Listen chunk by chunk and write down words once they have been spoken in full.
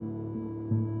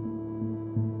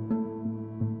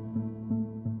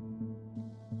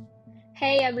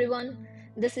Hey everyone,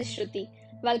 this is Shruti.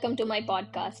 Welcome to my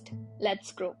podcast,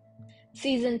 Let's Grow,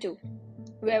 Season 2,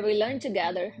 where we learn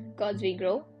together because we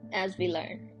grow as we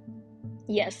learn.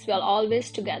 Yes, we're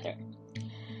always together.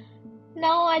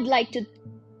 Now, I'd like to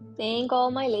thank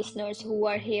all my listeners who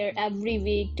are here every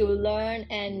week to learn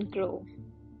and grow.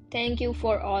 Thank you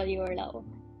for all your love.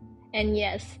 And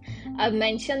yes, I've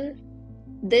mentioned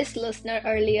this listener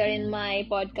earlier in my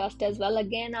podcast as well.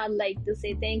 Again, I'd like to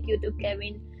say thank you to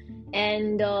Kevin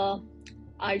and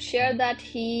I'll share that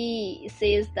he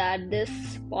says that this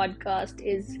podcast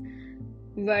is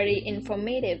very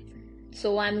informative.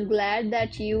 So I'm glad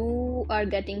that you are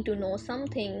getting to know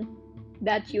something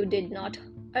that you did not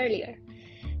earlier.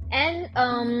 And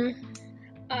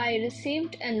I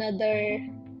received another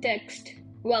text.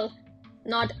 Well,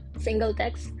 not single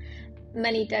text,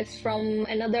 many texts from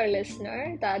another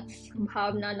listener. That's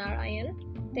Bhavna Narayan.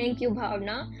 Thank you,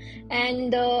 Bhavna.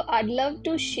 And I'd love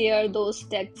to share those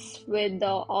texts with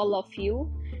all of you.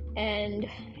 And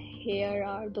here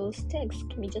are those texts.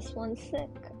 Give me just one sec.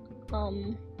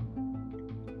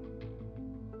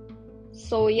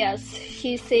 So yes,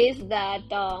 he says that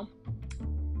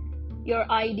your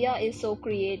idea is so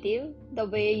creative. The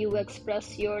way you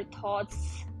express your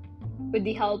thoughts with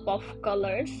the help of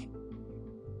colors,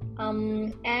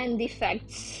 and the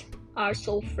facts are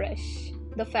so fresh.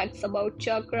 The facts about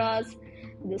chakras,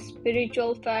 the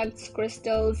spiritual facts,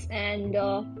 crystals, and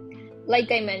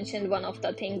like I mentioned, one of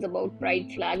the things about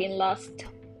pride flag in last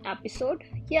episode.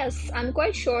 Yes, I'm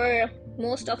quite sure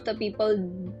most of the people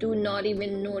do not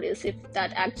even notice if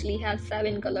that actually has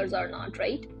 7 colors or not,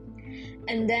 right?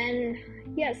 And then,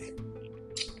 yes.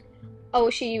 Oh,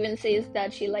 she even says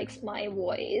that she likes my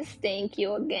voice. Thank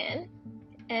you again.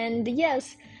 And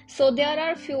yes, so there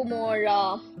are a few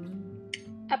more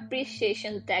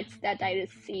appreciation texts that I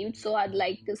received. So I'd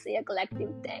like to say a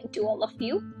collective thank to all of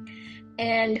you.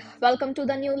 And welcome to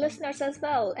the new listeners as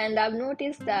well. And I've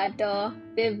noticed that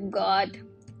we've got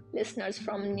listeners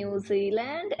from New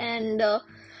Zealand, and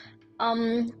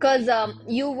because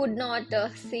you would not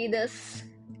see this,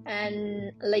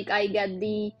 and like I get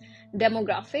the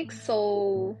demographics.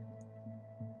 So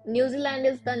New Zealand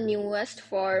is the newest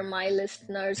for my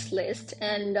listeners list,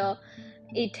 and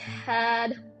it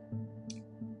had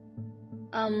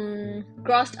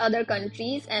crossed other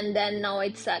countries, and then now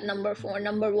it's at number 4.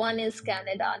 Number 1 is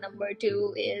Canada, number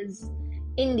 2 is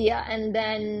India, and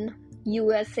then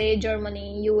USA,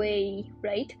 Germany, UAE,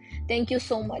 right? Thank you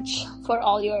so much for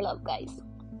all your love, guys.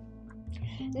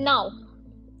 Now,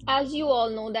 as you all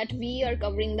know that we are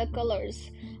covering the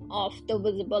colors of the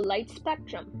visible light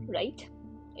spectrum, right?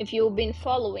 If you've been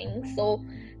following. So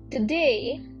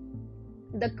today,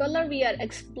 the color we are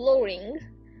exploring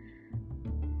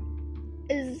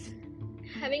is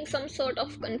having some sort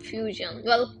of confusion.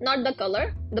 Well, not the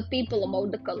color, the people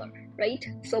about the color, right?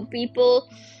 So people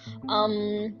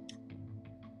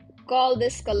call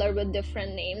this color with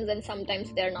different names, and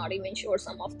sometimes they're not even sure.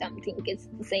 Some of them think it's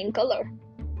the same color.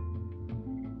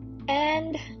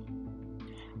 And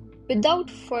without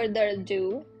further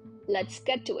ado, let's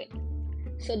get to it.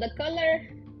 So the color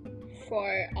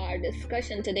for our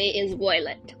discussion today is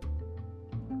violet.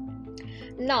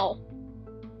 Now,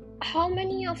 how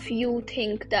many of you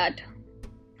think that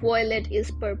violet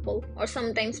is purple? Or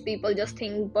sometimes people just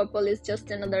think purple is just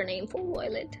another name for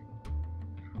violet.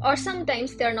 Or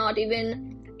sometimes they're not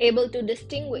even able to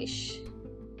distinguish.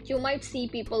 You might see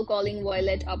people calling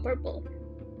violet a purple.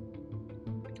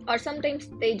 Or sometimes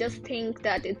they just think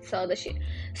that it's the shade.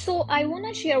 So I want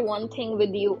to share one thing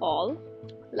with you all.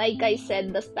 Like I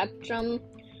said, the spectrum,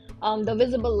 the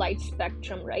visible light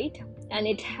spectrum, right? And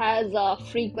it has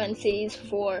frequencies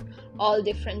for all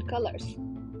different colors,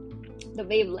 the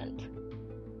wavelength.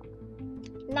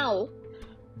 Now,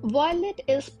 violet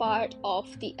is part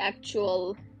of the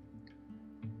actual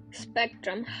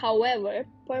spectrum, however,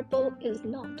 purple is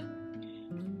not.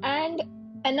 And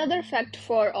another fact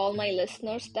for all my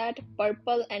listeners that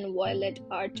purple and violet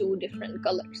are 2 different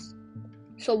colors.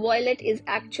 So violet is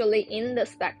actually in the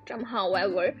spectrum,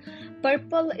 however,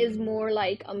 purple is more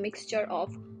like a mixture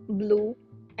of blue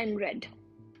and red.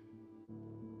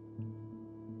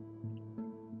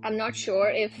 I'm not sure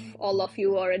if all of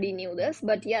you already knew this,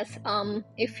 but yes,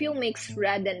 if you mix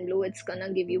red and blue, it's gonna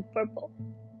give you purple.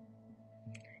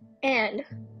 And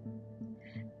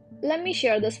let me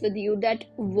share this with you that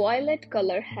violet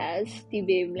color has the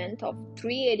wavelength of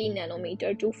 380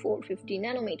 nanometer to 450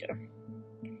 nanometer.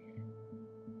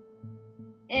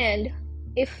 And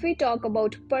if we talk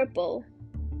about purple,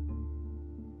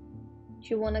 do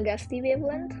you want to guess the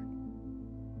wavelength?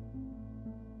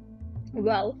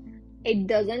 Well, it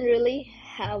doesn't really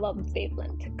have a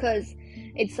wavelength because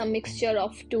It's a mixture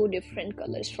of two different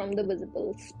colors from the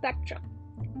visible spectrum.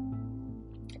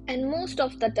 And most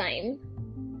of the time,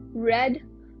 red,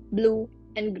 blue,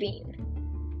 and green.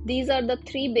 These are the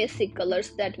three basic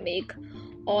colors that make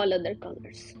all other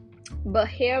colors. But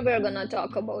here we're gonna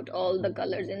talk about all the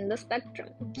colors in the spectrum.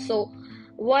 So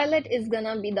violet is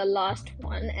gonna be the last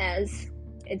one, as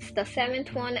it's the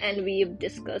seventh one and we've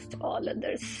discussed all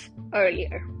others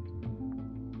earlier.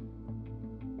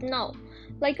 Now,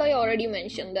 like I already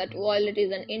mentioned, that violet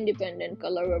is an independent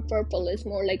color where purple is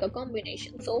more like a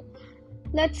combination. So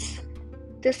let's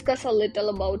discuss a little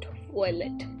about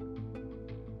violet.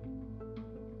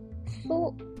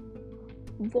 So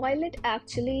violet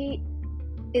actually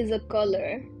is a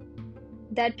color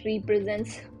that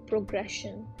represents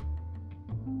progression,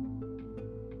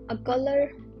 a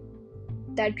color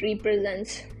that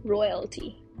represents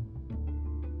royalty,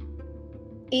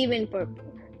 even purple.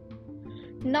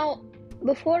 Now,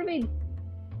 before we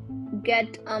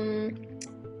get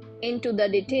into the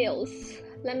details,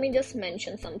 let me just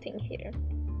mention something here.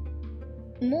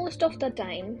 Most of the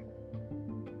time,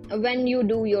 when you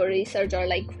do your research, or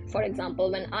like for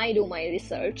example when I do my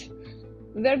research,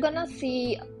 we're gonna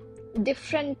see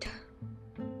different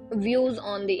views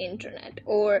on the internet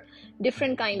or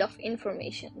different kind of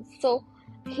information. So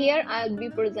here I'll be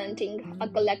presenting a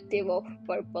collective of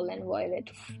purple and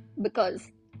violet,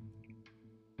 because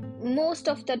most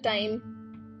of the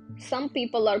time some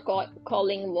people are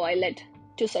calling violet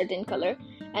to certain color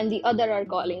and the other are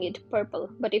calling it purple,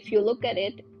 but if you look at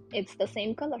it, it's the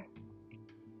same color.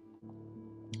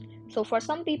 So for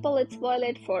some people it's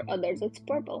violet, for others it's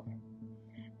purple.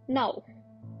 Now,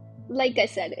 like I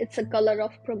said, it's a color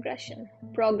of progression,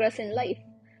 progress in life.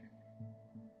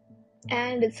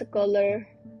 And it's a color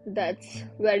that's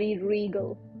very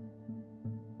regal.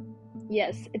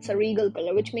 Yes, it's a regal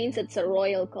color, which means it's a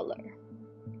royal color.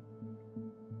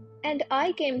 And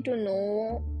I came to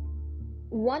know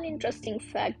one interesting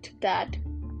fact, that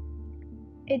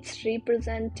it's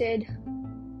represented,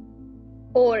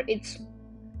 or it's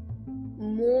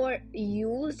more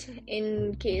used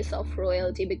in case of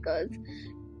royalty, because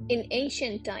in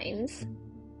ancient times,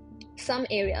 some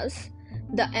areas,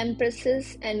 the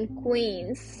empresses and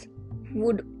queens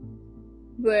would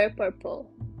wear purple,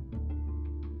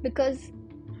 because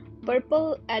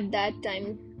purple at that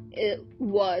time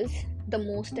was the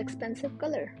most expensive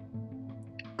color,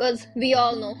 because we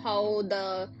all know how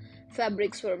the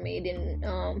fabrics were made in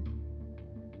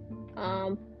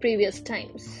previous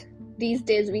times. These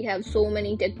days we have so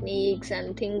many techniques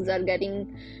and things are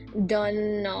getting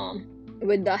done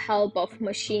with the help of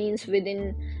machines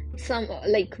within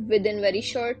very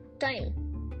short time.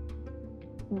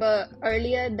 But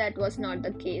earlier that was not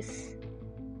the case,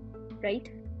 right?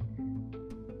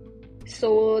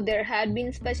 So there had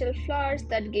been special flowers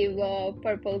that gave a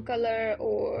purple color,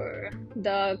 or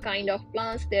the kind of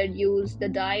plants they'd use the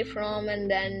dye from, and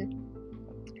then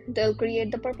they'll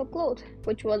create the purple cloth,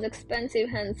 which was expensive,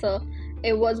 hence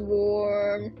it was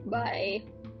worn by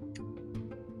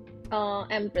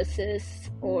empresses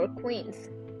or queens.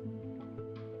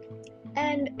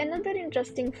 And another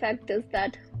interesting fact is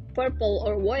that purple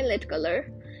or violet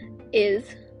color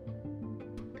is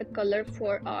the color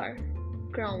for our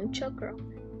crown chakra.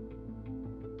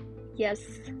 Yes,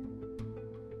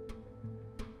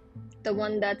 the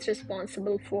one that's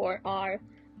responsible for our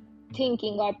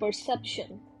thinking, our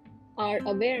perception, our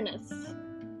awareness.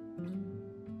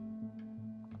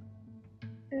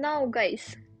 Now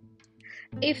guys,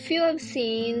 if you have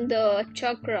seen the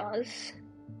chakras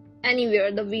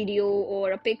anywhere, the video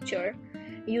or a picture,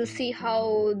 you see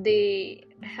how they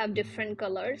have different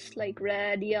colors like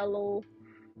red, yellow,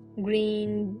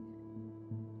 green,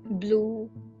 blue.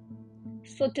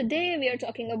 So today we are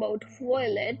talking about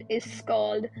violet. Is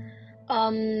called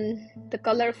the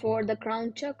color for the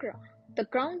crown chakra. The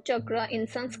crown chakra in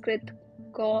Sanskrit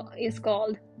is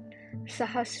called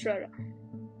Sahasrara.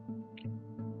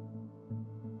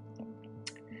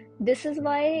 This is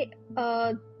why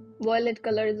violet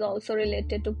color is also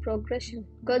related to progression,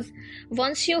 because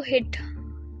once you hit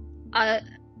a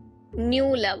new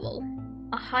level,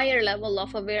 a higher level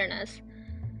of awareness,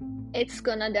 it's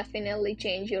gonna definitely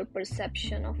change your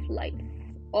perception of life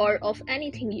or of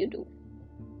anything you do,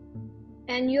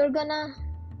 and you're gonna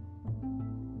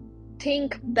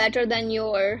think better than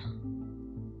your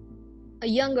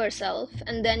younger self,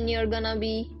 and then you're gonna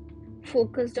be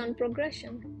focused on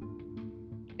progression,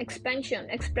 expansion,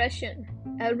 expression,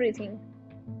 everything.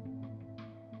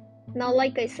 Now,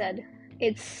 like I said,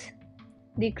 it's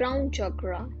the crown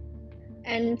chakra,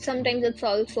 and sometimes it's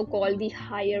also called the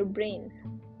higher brain,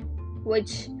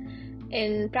 which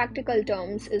in practical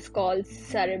terms is called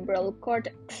cerebral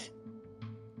cortex,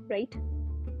 right?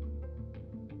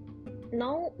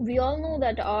 Now, we all know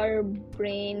that our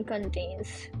brain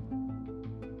contains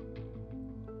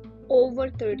over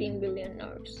 13 billion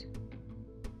nerves.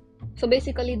 So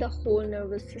basically the whole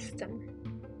nervous system.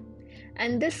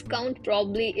 And this count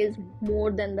probably is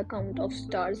more than the count of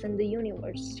stars in the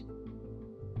universe.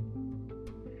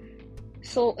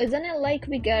 So isn't it like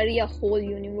we carry a whole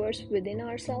universe within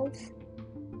ourselves?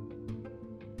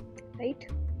 Right?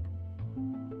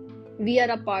 We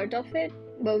are a part of it,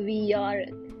 but we are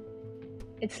it.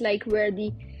 It's like we're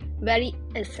the very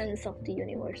essence of the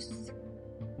universe.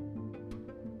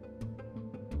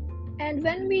 And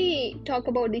when we talk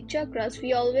about the chakras,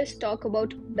 we always talk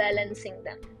about balancing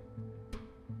them.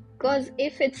 Because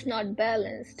if it's not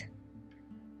balanced,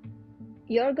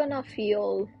 you're gonna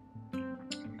feel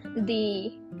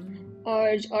the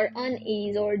urge or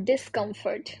unease or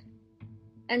discomfort.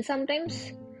 And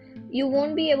sometimes you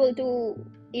won't be able to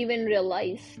even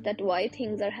realize that why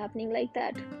things are happening like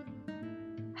that.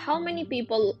 How many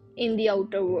people in the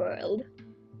outer world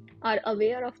are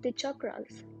aware of the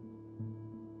chakras?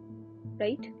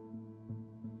 Right?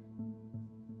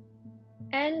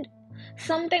 And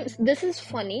sometimes, this is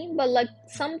funny, but like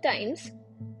sometimes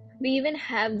we even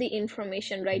have the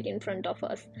information right in front of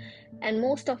us, and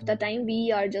most of the time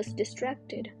we are just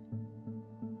distracted.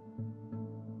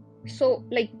 So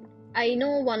like I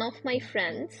know one of my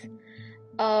friends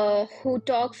who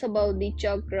talks about the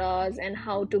chakras and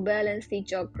how to balance the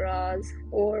chakras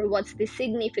or what's the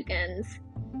significance.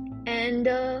 And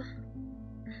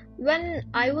when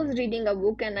I was reading a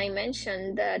book and I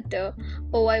mentioned that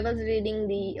I was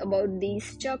reading about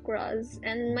these chakras,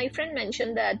 and my friend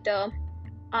mentioned that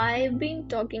I've been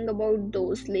talking about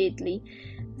those lately.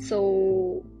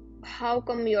 So how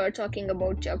come you're talking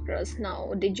about chakras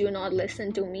now? Did you not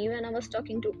listen to me when I was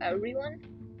talking to everyone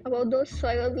about those? So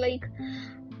I was like,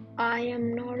 I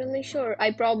am not really sure.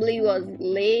 I probably was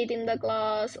late in the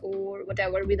class or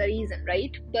whatever be the reason,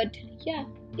 right? But yeah,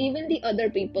 even the other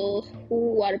people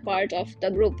who are part of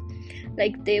the group,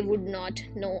 like they would not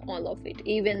know all of it,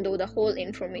 even though the whole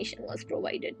information was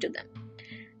provided to them.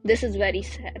 This is very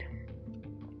sad.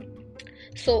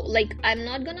 So like I'm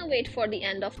not gonna wait for the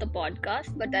end of the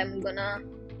podcast, but I'm gonna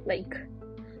like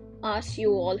ask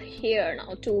you all here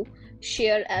now to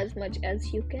share as much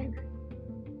as you can,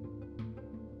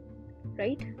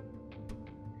 right?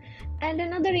 And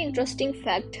another interesting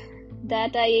fact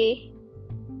that I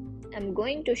am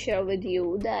going to share with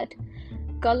you, that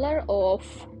color of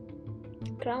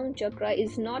crown chakra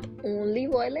is not only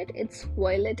violet, it's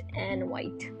violet and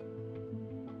white,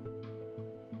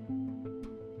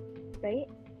 right?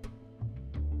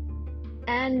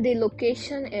 And the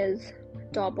location is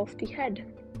top of the head.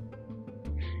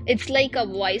 It's like a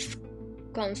voice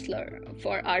counselor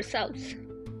for ourselves,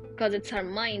 because it's our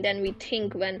mind and we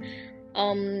think when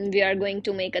we are going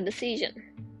to make a decision,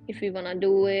 if we want to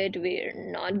do it, we're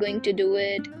not going to do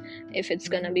it, if it's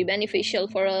going to be beneficial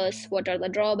for us, what are the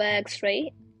drawbacks,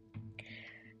 right?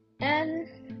 And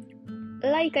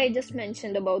like I just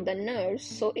mentioned about the nerves,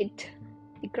 so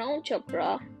the crown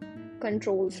chakra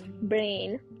controls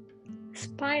brain,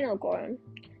 spinal cord,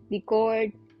 the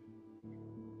cord,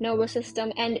 nervous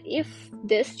system. And if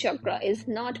this chakra is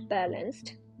not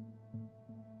balanced,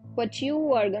 what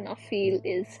you are gonna feel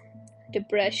is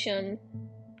depression,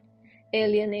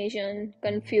 alienation,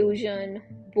 confusion,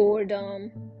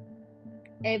 boredom,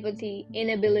 apathy,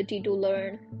 inability to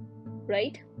learn,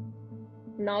 right?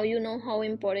 Now you know how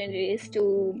important it is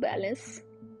to balance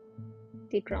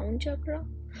the crown chakra.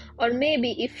 Or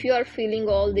maybe if you are feeling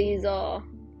all these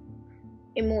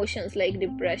emotions like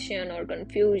depression or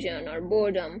confusion or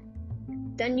boredom,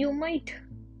 then you might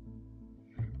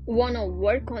want to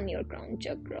work on your crown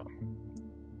chakra.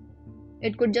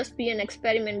 It could just be an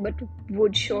experiment, but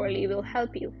would surely will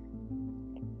help you,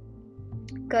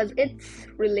 because it's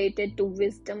related to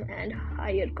wisdom and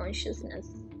higher consciousness.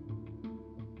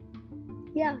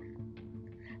 Yeah.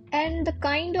 And the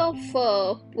kind of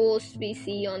posts we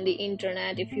see on the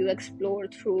internet, if you explore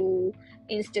through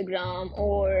Instagram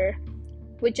or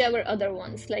whichever other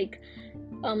ones, like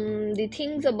the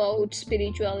things about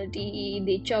spirituality,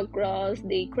 the chakras,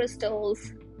 the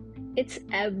crystals, it's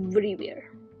everywhere.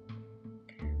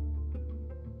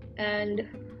 And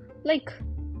like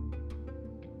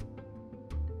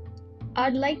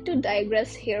I'd like to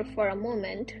digress here for a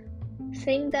moment,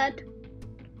 saying that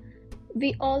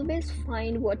we always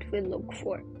find what we look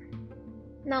for.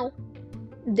 Now,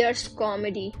 there's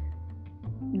comedy,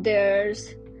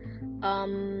 there's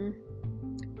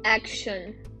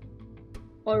action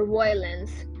or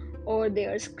violence, or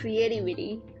there's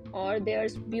creativity, or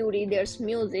there's beauty, there's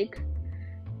music,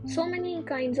 so many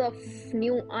kinds of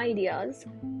new ideas,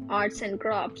 arts and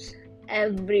crafts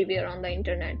everywhere on the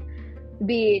internet,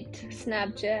 be it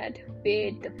Snapchat, be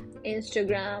it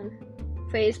Instagram,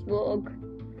 Facebook,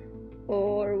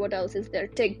 or what else is there,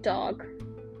 TikTok,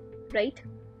 right?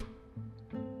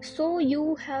 So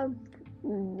you have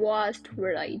vast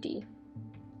variety,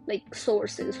 like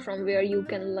sources from where you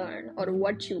can learn or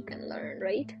what you can learn,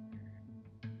 right?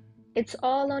 It's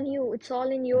all on you, it's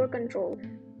all in your control,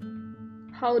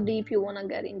 how deep you want to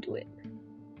get into it.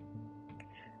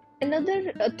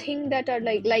 Another thing that are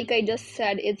like I just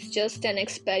said, it's just an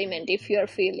experiment. If you're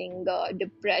feeling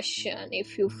depression,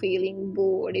 if you're feeling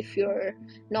bored, if you're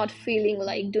not feeling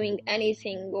like doing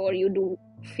anything, or you do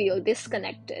feel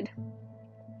disconnected,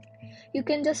 you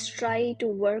can just try to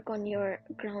work on your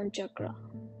crown chakra,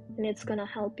 and it's gonna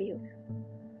help you.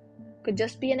 Could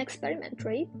just be an experiment,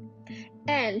 right?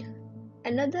 And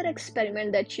another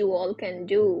experiment that you all can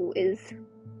do is,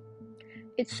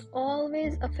 it's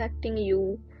always affecting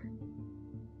you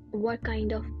what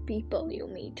kind of people you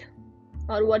meet,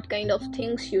 or what kind of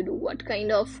things you do, what kind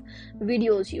of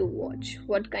videos you watch,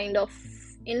 what kind of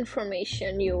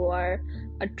information you are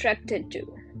attracted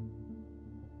to,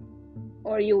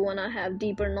 or you want to have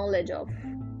deeper knowledge of.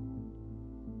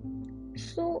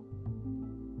 So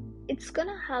it's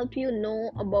gonna help you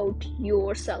know about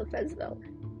yourself as well,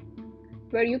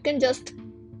 where you can just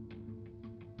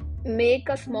make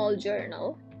a small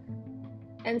journal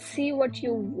and see what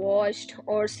you watched,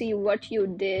 or see what you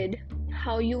did,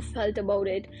 how you felt about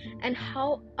it, and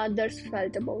how others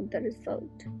felt about the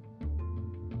result.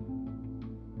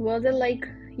 Was it like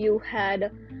you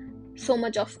had so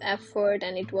much of effort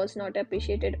and it was not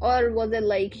appreciated, or was it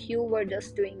like you were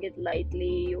just doing it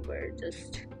lightly,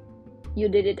 you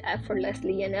did it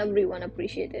effortlessly and everyone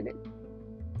appreciated it,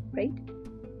 right?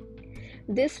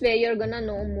 This way you're gonna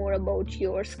know more about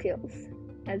your skills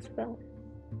as well.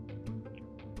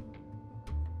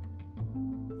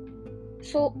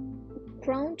 So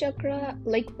crown chakra,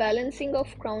 like balancing of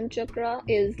crown chakra,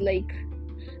 is like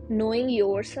knowing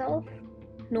yourself,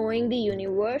 knowing the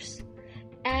universe,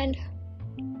 and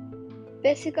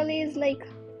basically is like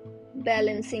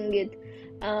balancing it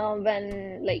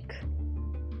when like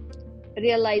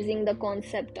realizing the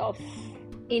concept of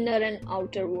inner and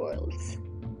outer worlds,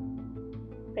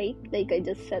 right? Like I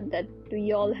just said, that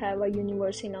we all have a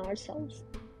universe in ourselves.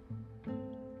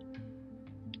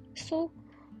 So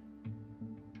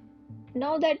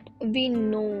now that we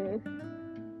know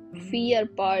we are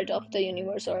part of the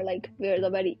universe, or like we're the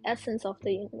very essence of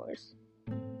the universe,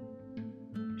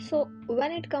 so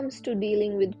when it comes to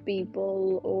dealing with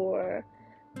people, or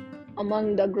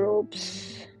among the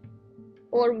groups,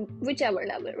 or whichever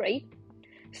level, right?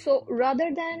 So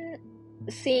rather than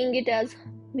seeing it as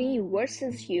me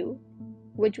versus you,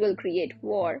 which will create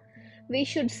war, we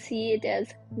should see it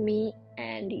as me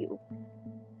and you.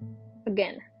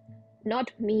 Again,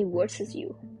 not me versus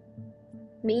you,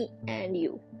 me and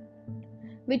you,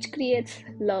 which creates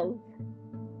love.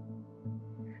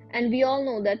 And we all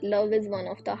know that love is one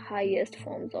of the highest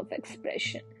forms of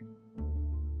expression.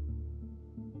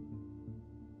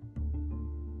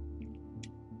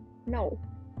 Now,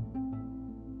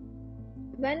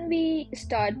 when we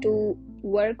start to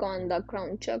work on the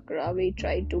crown chakra, we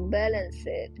try to balance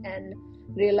it and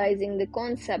realizing the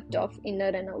concept of inner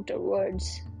and outer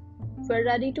worlds, we're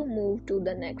ready to move to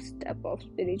the next step of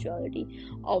spirituality,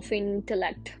 of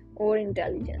intellect or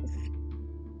intelligence,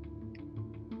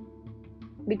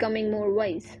 becoming more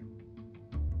wise.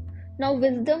 Now,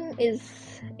 wisdom is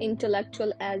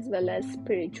intellectual as well as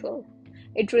spiritual.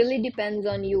 It really depends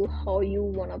on you how you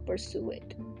want to pursue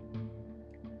it.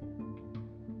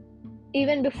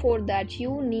 Even before that,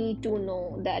 you need to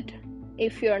know that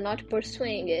if you're not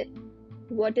pursuing it,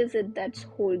 what is it that's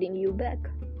holding you back?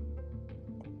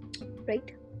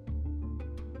 Right?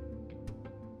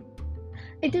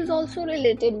 It is also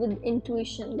related with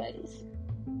intuition, guys.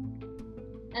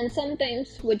 And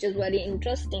sometimes, which is very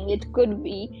interesting, it could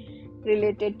be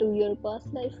related to your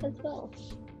past life as well.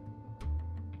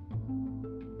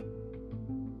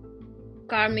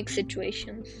 Karmic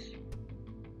situations.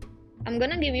 I'm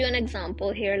gonna give you an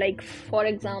example here. Like, for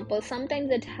example, sometimes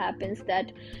it happens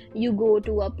that you go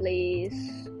to a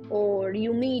place or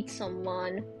you meet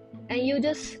someone and you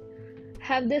just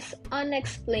have this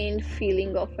unexplained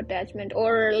feeling of attachment,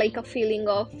 or like a feeling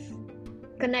of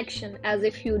connection, as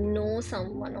if you know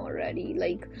someone already.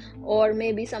 Like, or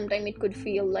maybe sometime it could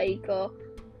feel like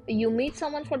you meet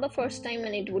someone for the first time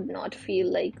and it would not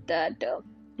feel like that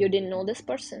you didn't know this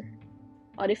person,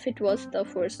 or if it was the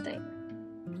first time,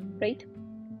 right?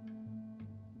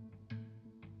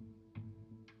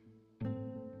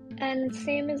 And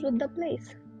same is with the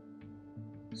place.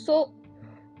 So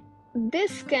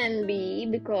this can be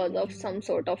because of some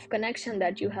sort of connection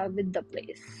that you have with the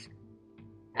place.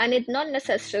 And it not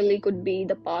necessarily could be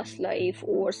the past life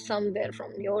or somewhere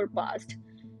from your past.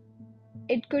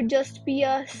 It could just be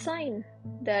a sign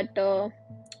that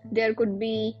there could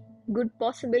be good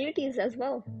possibilities as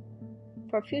well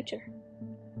for future.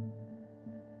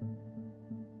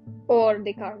 Or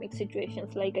the karmic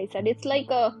situations, like I said,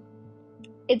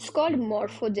 it's called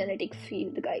morphogenetic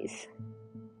field, guys.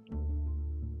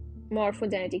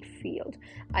 Morphogenetic field.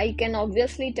 I can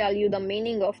obviously tell you the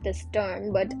meaning of this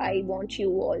term, but I want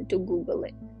you all to Google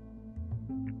it.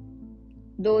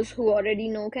 Those who already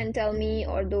know can tell me,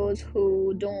 or those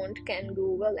who don't can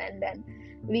Google, and then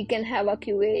we can have a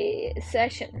QA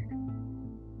session.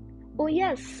 Oh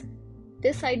yes,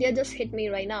 this idea just hit me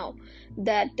right now,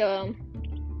 that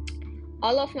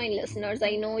all of my listeners,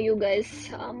 I know you guys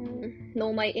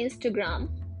know my Instagram.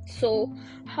 So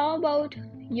how about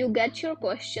you get your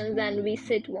questions and we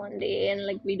sit one day and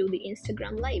like we do the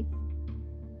Instagram live?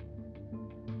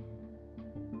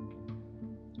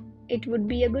 It would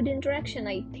be a good interaction,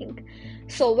 I think.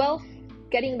 So, well,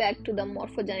 getting back to the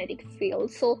morphogenetic field.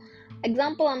 So,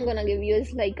 example I'm gonna give you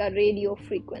is like a radio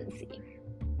frequency,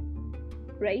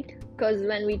 right? Because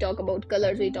when we talk about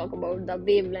colors, we talk about the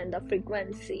wavelength, the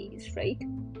frequencies, right?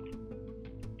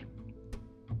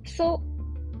 So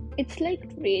it's like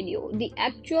radio. The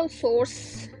actual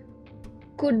source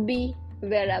could be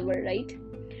wherever, right?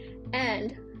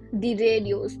 And the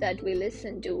radios that we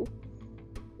listen to,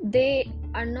 they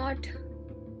are not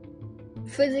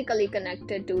physically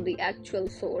connected to the actual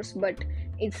source, but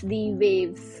it's the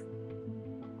waves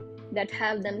that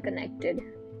have them connected.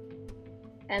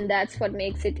 And that's what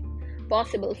makes it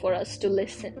possible for us to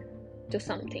listen to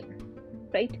something,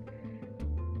 right?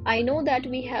 I know that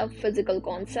we have physical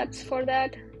concepts for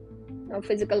that,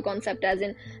 physical concept as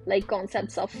in like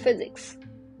concepts of physics,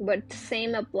 but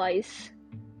same applies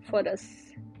for us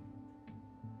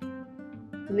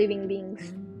living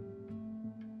beings.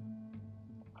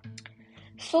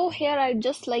 So here I'd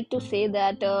just like to say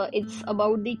that it's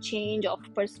about the change of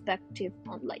perspective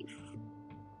on life.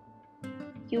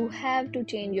 You have to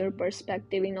change your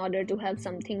perspective in order to have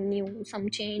something new, some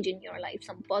change in your life,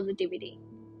 some positivity.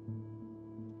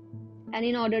 And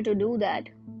in order to do that,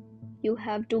 you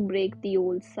have to break the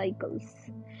old cycles.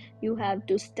 You have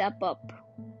to step up.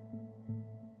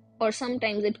 Or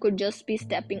sometimes it could just be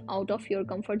stepping out of your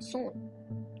comfort zone.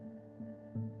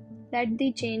 Let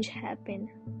the change happen.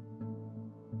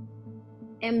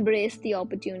 Embrace the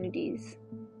opportunities.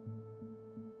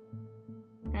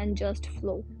 And just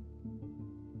flow.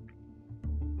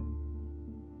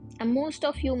 And most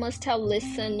of you must have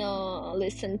listened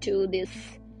to this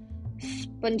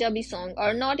Punjabi song,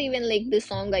 or not even like this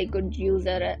song I could use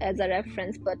as a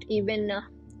reference, but even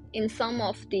in some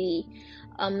of the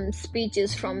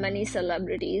speeches from many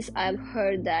celebrities, I've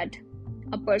heard that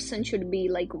a person should be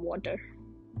like water.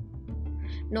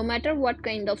 No matter what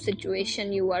kind of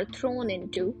situation you are thrown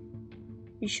into,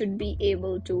 you should be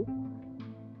able to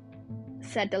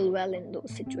settle well in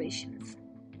those situations.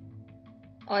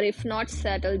 Or if not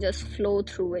settle, just flow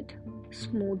through it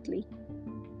smoothly,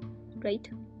 right?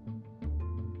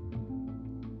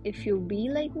 If you be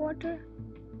like water,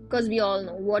 because we all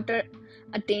know water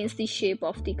attains the shape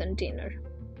of the container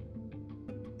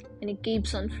and it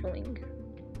keeps on flowing.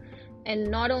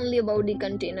 And not only about the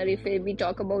container, if we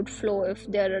talk about flow, if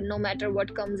there are, no matter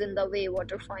what comes in the way,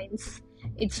 water finds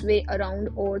its way around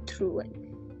or through it,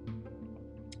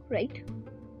 right?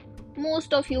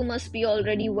 Most of you must be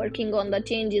already working on the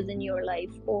changes in your life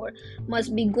or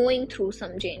must be going through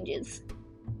some changes.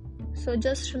 So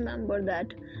just remember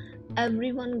that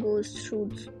everyone goes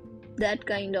through that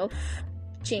kind of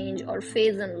change or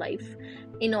phase in life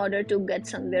in order to get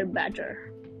somewhere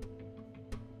better,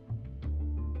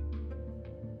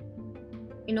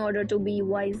 in order to be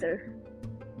wiser,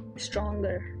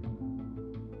 stronger,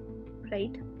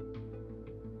 right?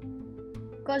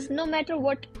 Because no matter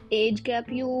what age gap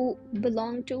you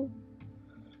belong to,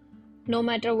 no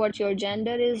matter what your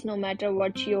gender is, no matter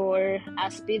what your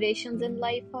aspirations in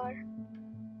life are,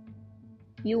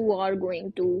 you are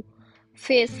going to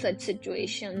face such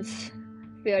situations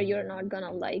where you're not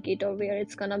gonna like it, or where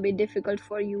it's gonna be difficult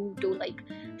for you to like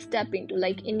step into,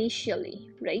 like initially,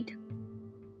 right?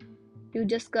 You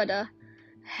just gotta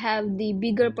have the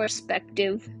bigger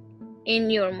perspective in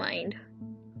your mind,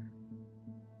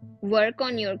 work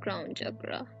on your crown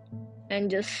chakra, and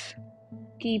just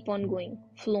keep on going,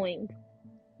 flowing,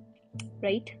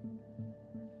 right?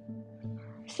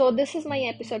 So this is my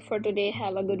episode for today.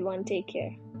 Have a good one. Take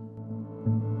care.